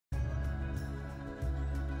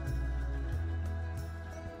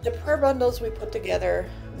The prayer bundles we put together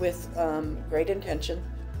with great intention,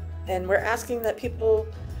 and we're asking that people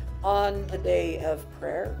on the day of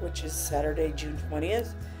prayer, which is Saturday, June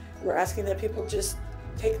 20th, we're asking that people just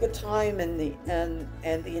take the time and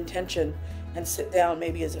the intention and sit down,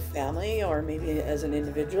 maybe as a family or maybe as an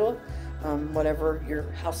individual, whatever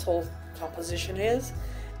your household composition is.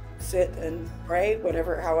 Sit and pray,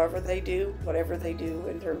 whatever they do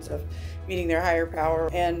in terms of meeting their higher power,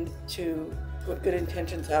 and to put good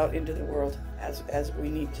intentions out into the world as we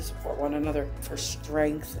need to support one another for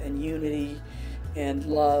strength and unity and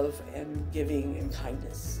love and giving and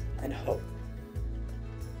kindness and hope.